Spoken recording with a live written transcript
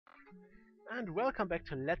And welcome back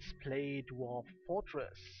to Let's Play Dwarf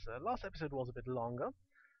Fortress. Last episode was a bit longer.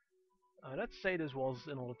 Let's say this was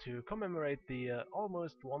in order to commemorate the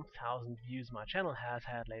almost 1000 views my channel has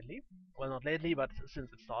had lately. Well, not lately, but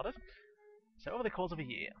since it started. So over the course of a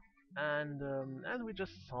year. And as we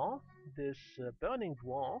just saw, this burning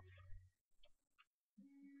dwarf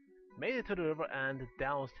made it to the river and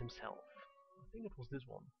doused himself. I think it was this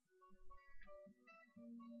one.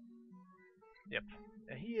 Yep.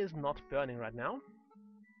 He is not burning right now.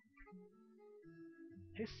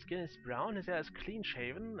 His skin is brown, his hair is clean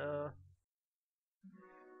shaven.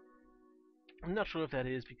 I'm not sure if that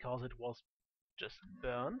is because it was just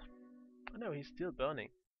burned. Oh, no, he's still burning.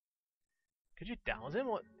 Could you douse him?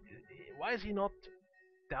 Or why is he not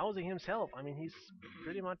dousing himself? I mean, he's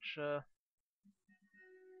pretty much...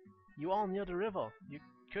 you are near the river. You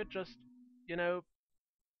could just, you know,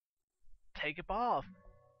 take a bath.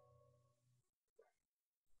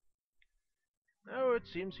 No, it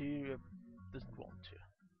seems he doesn't want to.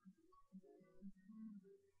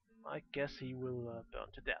 I guess he will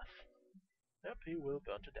burn to death. Yep, he will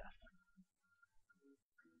burn to death.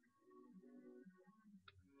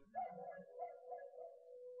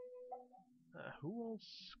 Who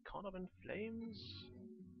else caught up in flames?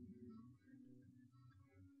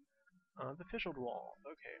 The official dwarf.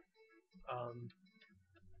 Okay.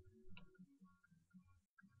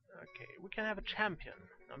 Okay, we can have a champion.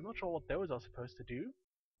 I'm not sure what those are supposed to do.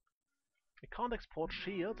 We can't export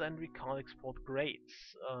shields and we can't export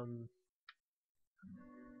grates.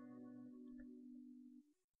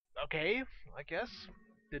 Okay, I guess.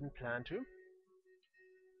 Didn't plan to.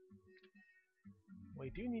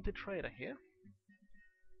 We do need a trader here.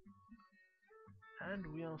 And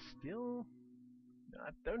we are still...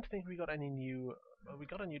 I don't think we got any new... we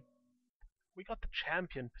got the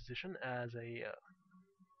champion position as a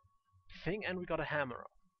thing, and we got a hammerer.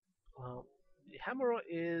 Well, the hammerer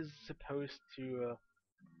is supposed to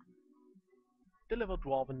deliver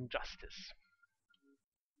dwarven justice.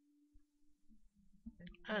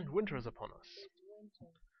 And winter is upon us.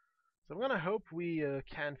 So I'm gonna hope we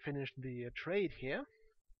can finish the trade here.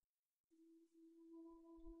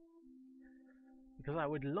 Because I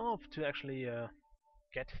would love to actually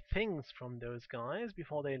get things from those guys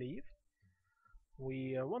before they leave.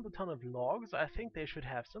 We want a ton of logs. I think they should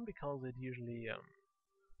have some because it usually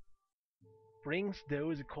brings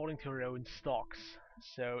those according to your own stocks.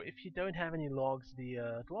 So if you don't have any logs,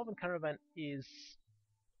 the Dwarven Caravan is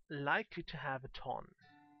likely to have a ton.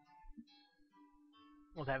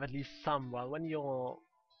 Or to have at least some. Well, when your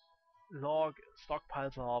log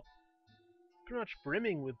stockpiles are pretty much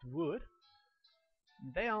brimming with wood,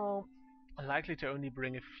 they are likely to only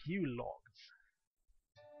bring a few logs.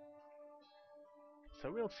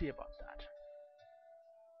 So we'll see about that.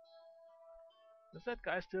 Is that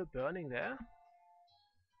guy still burning there?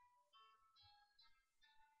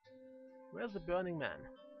 Where's the burning man?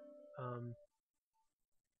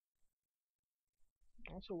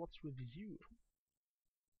 Also, what's with you?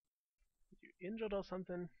 You injured or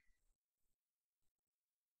something?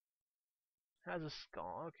 Has a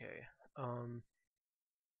scar, okay.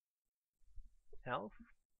 Health?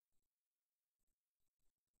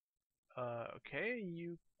 Okay,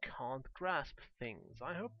 you can't grasp things.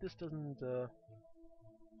 I hope this doesn't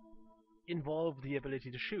involve the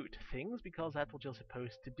ability to shoot things, because that's what you're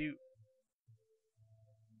supposed to do.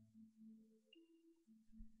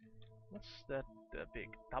 What's that big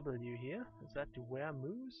W here? Is that the were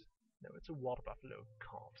moose? No, it's a water buffalo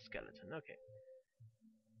calf skeleton. Okay.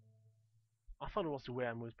 I thought it was the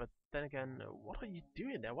were moose, but then again, what are you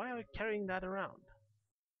doing there? Why are you carrying that around?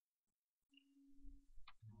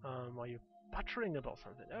 Are you butchering it or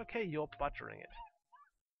something? Okay, you're butchering it.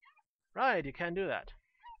 Right, you can do that.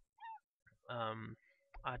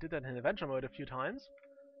 I did that in adventure mode a few times.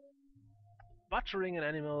 Butchering an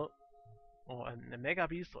animal, or a mega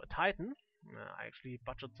beast, or a titan. I actually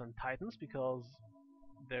butchered some titans because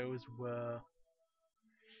those were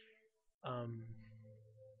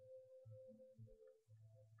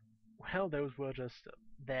well, those were just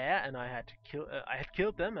there, and I had to kill. I had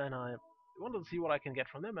killed them, and I wanted to see what I can get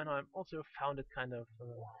from them, and I also found it kind of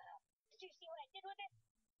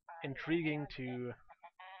intriguing to,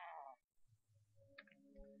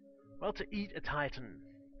 well, to eat a titan,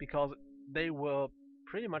 because they were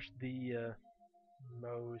pretty much the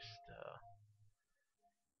most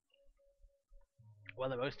well,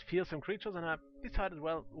 the most fearsome creatures, and I decided,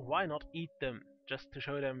 well, why not eat them, just to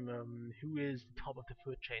show them who is the top of the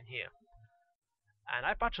food chain here. And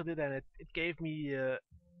I butchered it, and it gave me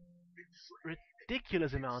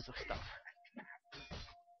ridiculous amounts of stuff.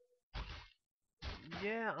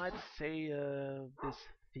 Yeah, I'd say this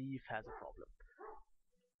thief has a problem.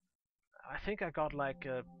 I think I got like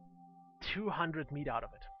 200 meat out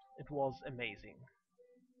of it. It was amazing.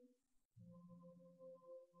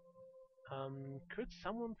 Could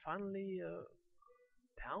someone finally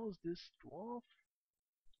douse this dwarf?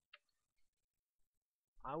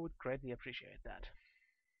 I would greatly appreciate that.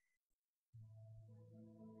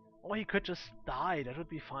 Or he could just die, that would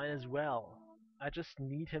be fine as well. I just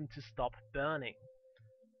need him to stop burning.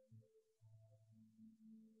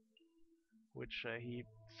 Which he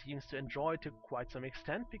seems to enjoy to quite some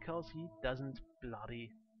extent because he doesn't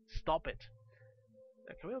bloody stop it.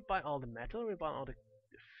 Okay, we'll buy all the metal, we'll buy all the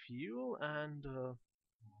fuel, and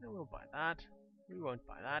yeah, we'll buy that. We won't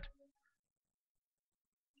buy that.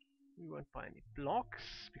 We won't buy any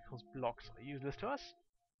blocks because blocks are useless to us.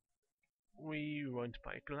 We won't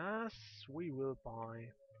buy glass. We will buy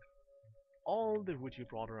all the wood you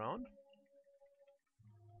brought around.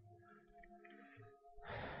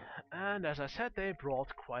 And as I said, they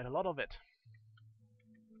brought quite a lot of it.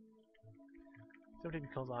 Simply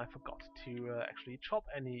because I forgot to actually chop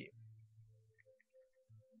any.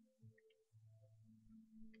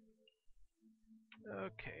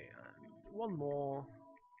 Okay, and one more.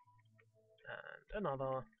 And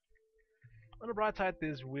another. On the bright side,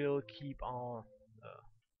 this will keep our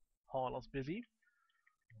haulers busy.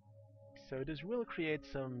 So this will create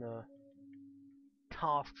some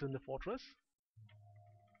tasks in the fortress.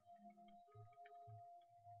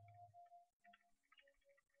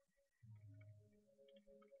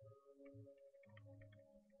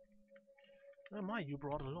 Oh my, you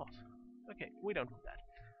brought a lot. Okay, we don't want that.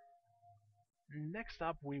 Next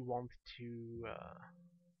up, we want to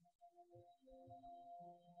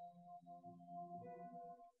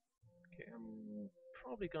okay, I'm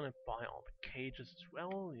probably gonna buy all the cages as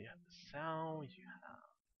well. You have the sow, you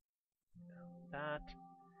have that.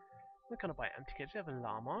 We're gonna buy empty cages. You have a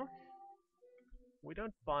llama. We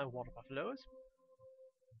don't buy water buffaloes.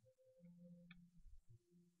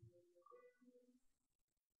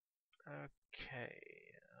 Okay,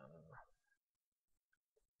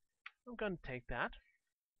 I'm gonna take that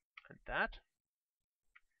and that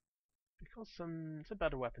because some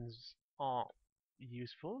better weapons are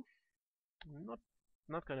useful. I'm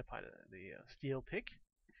not gonna buy the steel pick.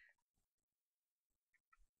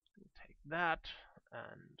 We'll take that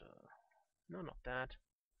and no, not that.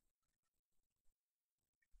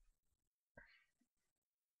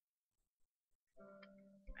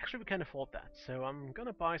 Actually, we can afford that, so I'm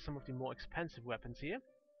gonna buy some of the more expensive weapons here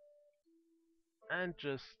and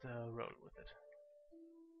just roll with it.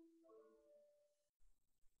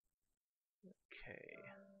 Okay.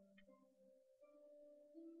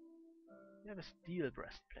 We have a steel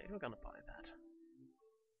breastplate, we're gonna buy that.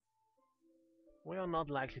 We are not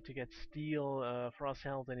likely to get steel for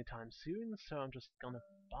ourselves anytime soon, so I'm just gonna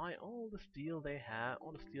buy all the steel they have,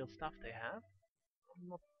 all the steel stuff they have.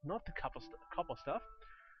 Not the copper stuff.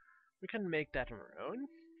 We can make that on our own.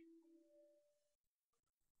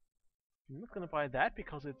 I'm not gonna buy that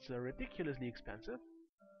because it's ridiculously expensive.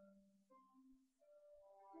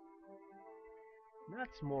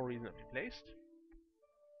 That's more reasonably placed.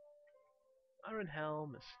 Iron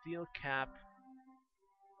helm, a steel cap,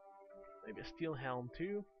 maybe a steel helm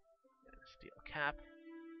too, and a steel cap.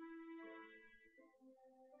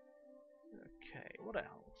 Okay, what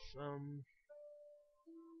else?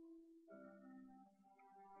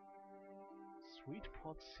 Sweet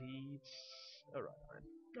pot seeds. Alright,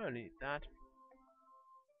 I don't need that.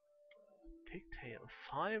 Pigtail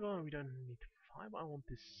fiber. We don't need fiber. I want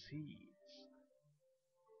the seeds.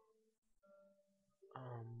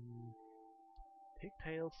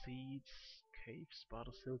 Pigtail seeds. Cave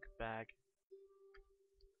spider silk bag.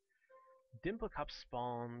 Dimple cup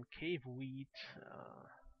spawn. Cave wheat.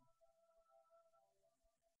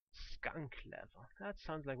 Skunk leather. That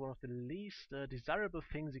sounds like one of the least desirable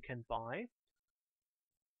things you can buy.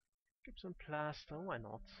 Gypsum plaster. Why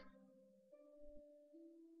not?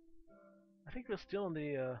 I think we're still on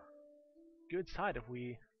the good side if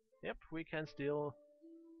we... Yep, we can still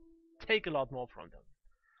take a lot more from them.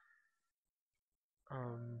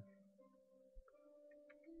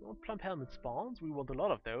 We want plump helmet spawns. We want a lot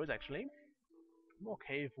of those actually. More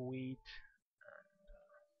cave wheat.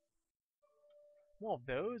 More of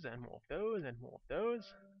those, and more of those, and more of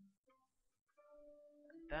those.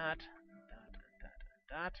 And that, and that, and that,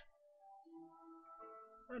 and that.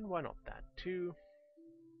 And why not that too?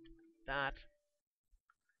 That.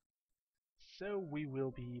 So we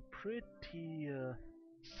will be pretty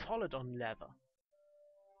solid on leather.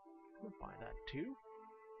 We'll buy that too.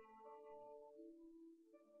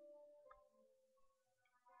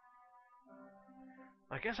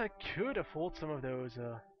 I guess I could afford some of those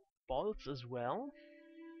bolts as well.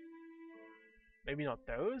 Maybe not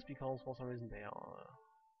those, because for some reason they are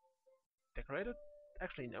decorated.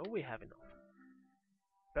 Actually, no, we have enough.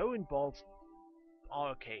 Bow and bolts are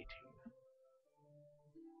okay too.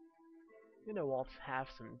 You know what? Have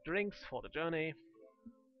some drinks for the journey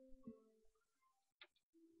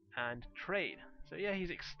and trade. So yeah,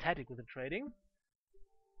 he's ecstatic with the trading.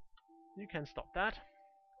 You can stop that.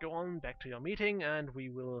 Go on back to your meeting, and we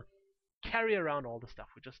will carry around all the stuff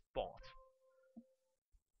we just bought.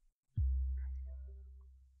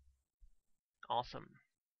 Awesome.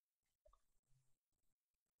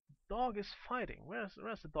 Dog is fighting. Where's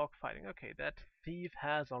the dog fighting? Okay, that thief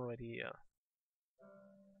has already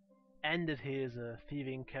ended his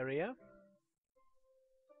thieving career.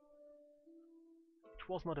 It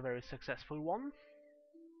was not a very successful one.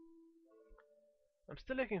 I'm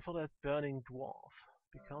still looking for that burning dwarf,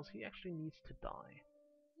 because he actually needs to die.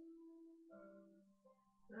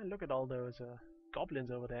 And look at all those goblins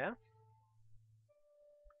over there.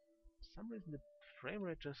 For some reason the frame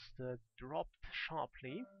rate just dropped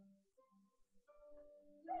sharply.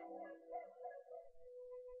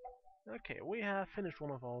 Okay, we have finished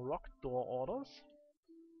one of our rock door orders.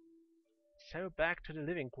 So back to the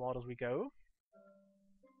living quarters we go.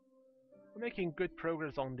 We're making good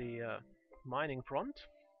progress on the mining front.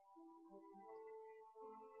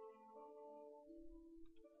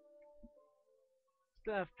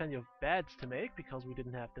 Still have plenty of beds to make because we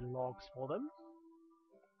didn't have the logs for them.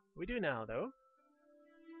 We do now though.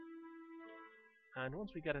 And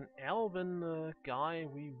once we get an elven guy,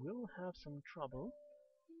 we will have some trouble.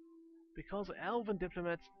 Because elven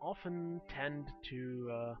diplomats often tend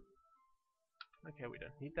to... okay, we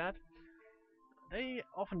don't need that. They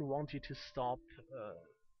often want you to stop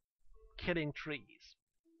killing trees.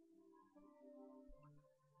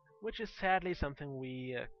 Which is sadly something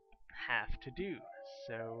we have to do.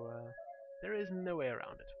 So there is no way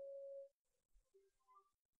around it.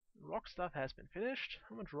 Rock stuff has been finished.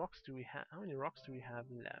 How much rocks do we have? How many rocks do we have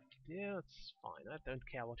left? Yeah, it's fine. I don't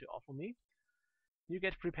care what you offer me. You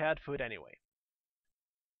get prepared food anyway.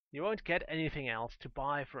 You won't get anything else to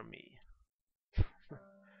buy from me.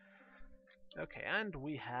 Okay, and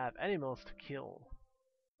we have animals to kill.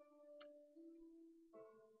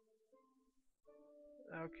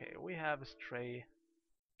 Okay, we have a stray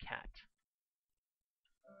cat.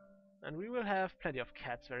 And we will have plenty of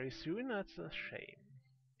cats very soon. That's a shame.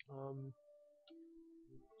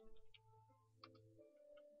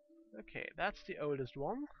 Okay, that's the oldest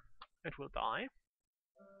one. It will die.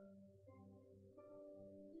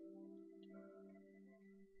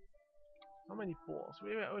 How many boars?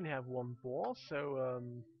 We only have one boar, so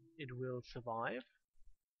it will survive.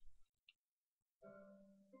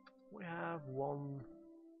 We have one...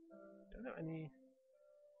 don't know any...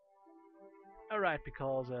 Alright,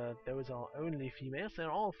 because those are only females.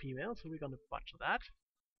 They're all females, so we're gonna butcher that.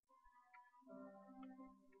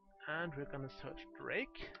 And we're gonna search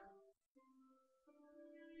Drake.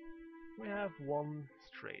 We have one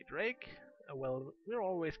stray Drake. Well, we're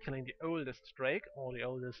always killing the oldest Drake, or the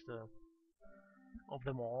oldest of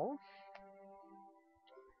them all.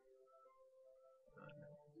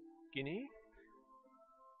 Guinea.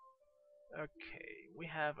 Okay, we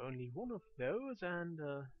have only one of those and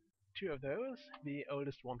two of those. The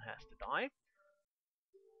oldest one has to die.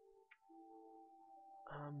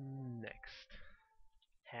 Next.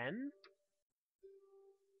 Hen.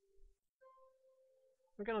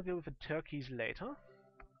 We're gonna deal with the turkeys later.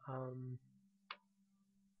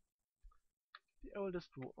 The oldest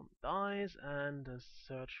one dies and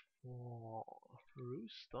search for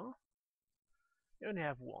rooster. We only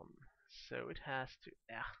have one, so it has to...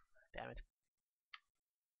 ah, damn it.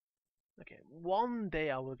 Okay, one day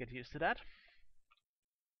I will get used to that.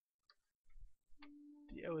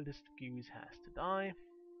 The oldest goose has to die.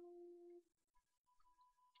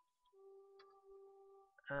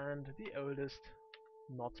 And the oldest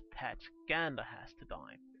not pet gander has to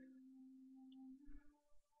die.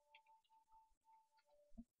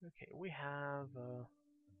 Okay, we have...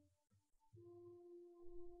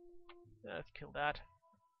 let's kill that.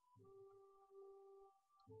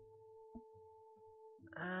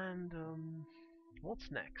 And what's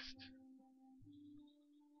next?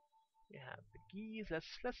 We have the geese. Let's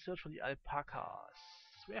search for the alpacas.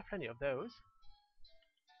 We have plenty of those.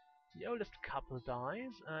 The oldest couple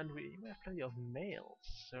dies, and we have plenty of males,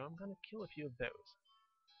 so I'm gonna kill a few of those.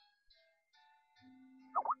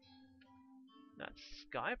 That's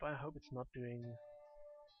Skype. I hope it's not doing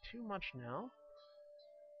too much now.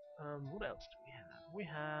 What else do we have? We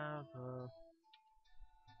have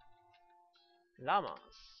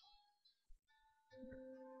llamas.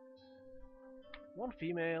 One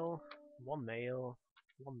female, one male,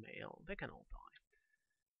 one male. They can all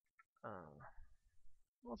die.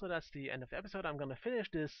 Also, that's the end of the episode. I'm gonna finish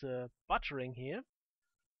this butchering here.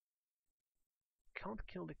 Can't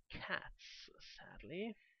kill the cats,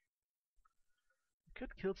 sadly.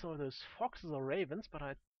 Could kill some of those foxes or ravens, but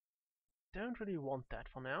I don't really want that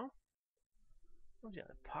for now. Oh yeah,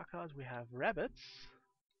 alpacas. We have rabbits.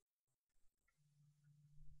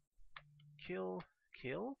 Kill,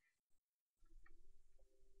 kill.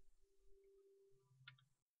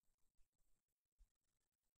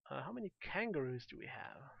 How many kangaroos do we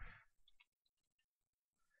have?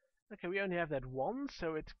 Okay, we only have that one,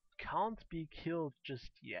 so it can't be killed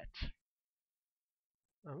just yet.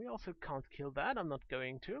 We also can't kill that. I'm not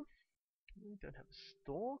going to. We don't have a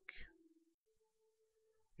stork.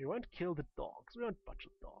 We won't kill the dogs. We won't butcher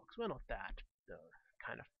dogs. We're not that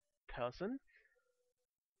kind of person.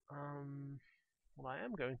 What I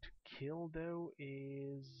am going to kill though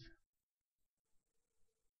is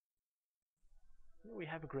we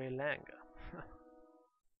have a grey langur.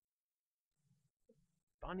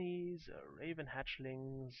 Bunnies, raven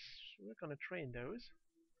hatchlings. We're gonna train those.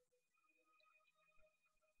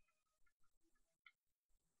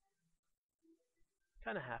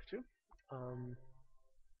 Kinda have to.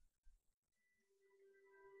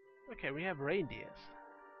 Okay, we have reindeers.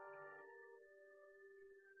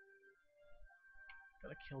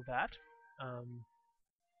 Gonna kill that.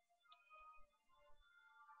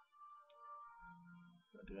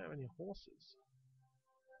 Do I have any horses?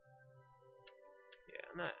 Yeah,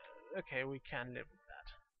 no. Okay, we can live with that.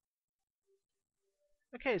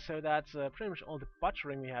 Okay, so that's pretty much all the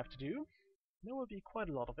butchering we have to do. There will be quite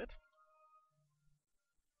a lot of it.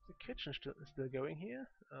 The kitchen still going here.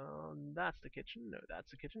 That's the kitchen. No,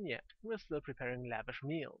 that's the kitchen. Yeah, we're still preparing lavish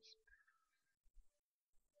meals.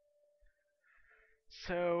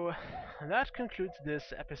 So that concludes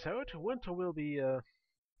this episode. Winter will be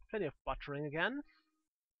plenty of butchering again.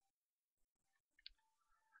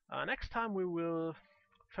 Next time we will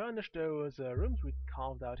furnish those rooms we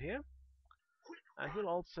carved out here. And we'll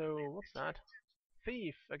also... what's that?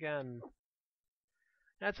 Thief again.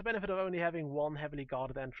 That's the benefit of only having one heavily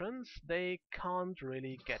guarded entrance. They can't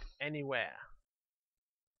really get anywhere.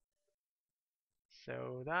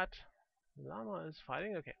 So that llama is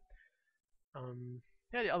fighting. Okay.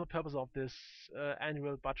 Yeah, the other purpose of this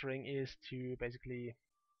annual butchering is to basically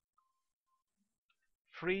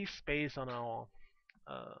free space on our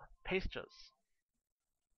pastures,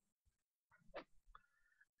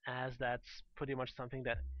 as that's pretty much something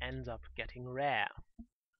that ends up getting rare.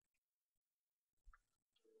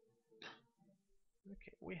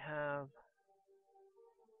 Okay, we have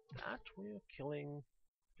that. We're killing.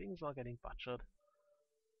 Things are getting butchered.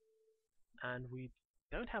 And we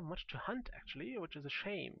don't have much to hunt actually, which is a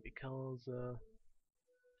shame because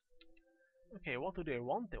okay, what do they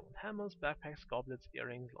want? They want hammers, backpacks, goblets,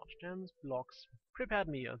 earrings, large gems, blocks, prepared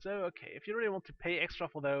meals. So okay, if you really want to pay extra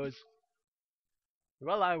for those,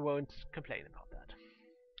 well, I won't complain about that.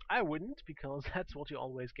 I wouldn't, because that's what you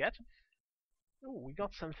always get. Oh, we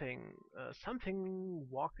got something. Something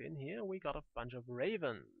walked in here. We got a bunch of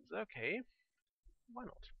ravens. Okay, why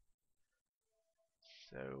not?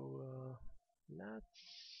 So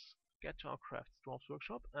let's get to our craftsdwarf's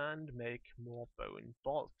workshop and make more bone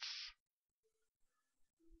bolts,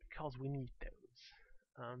 because we need those.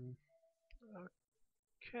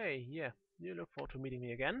 Okay, yeah, you look forward to meeting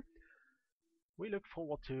me again. We look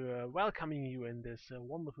forward to welcoming you in this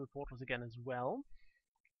wonderful fortress again as well.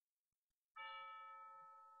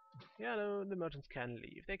 Yeah, no, the merchants can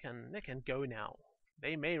leave. They can go now.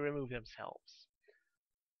 They may remove themselves.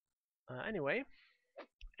 Anyway,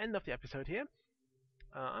 end of the episode here.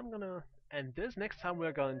 I'm gonna end this. Next time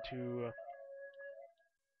we're going to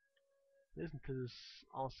listen to this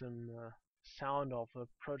awesome sound of a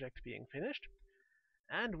project being finished,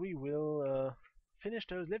 and we will finish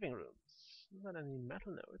those living rooms. Is that any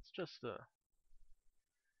metal? No, it's just some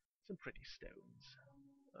pretty stones.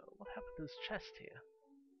 What happened to this chest here?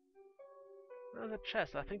 There's a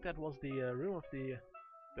chest. I think that was the room of the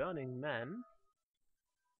burning man.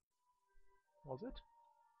 Was it?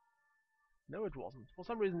 No, it wasn't. For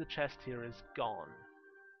some reason the chest here is gone.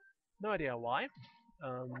 No idea why.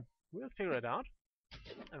 We'll figure it out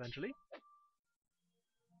eventually.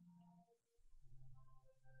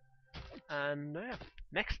 And yeah,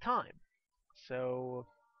 next time. So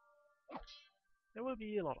there will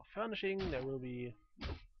be a lot of furnishing, there will be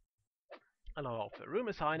a lot of room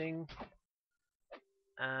assigning,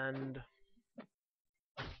 and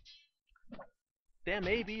there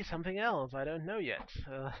may be something else, I don't know yet.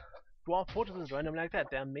 Dwarf fortresses random like that.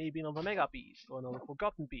 There may be another mega beast or another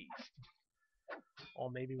forgotten beast, or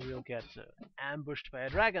maybe we'll get ambushed by a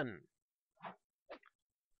dragon.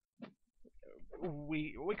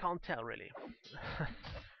 We can't tell really.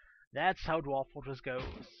 That's how Dwarf Fortress goes.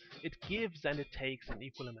 It gives and it takes in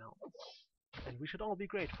equal amounts, and we should all be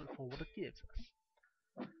grateful for what it gives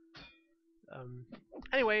us.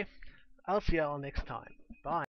 Anyway, I'll see you all next time. Bye.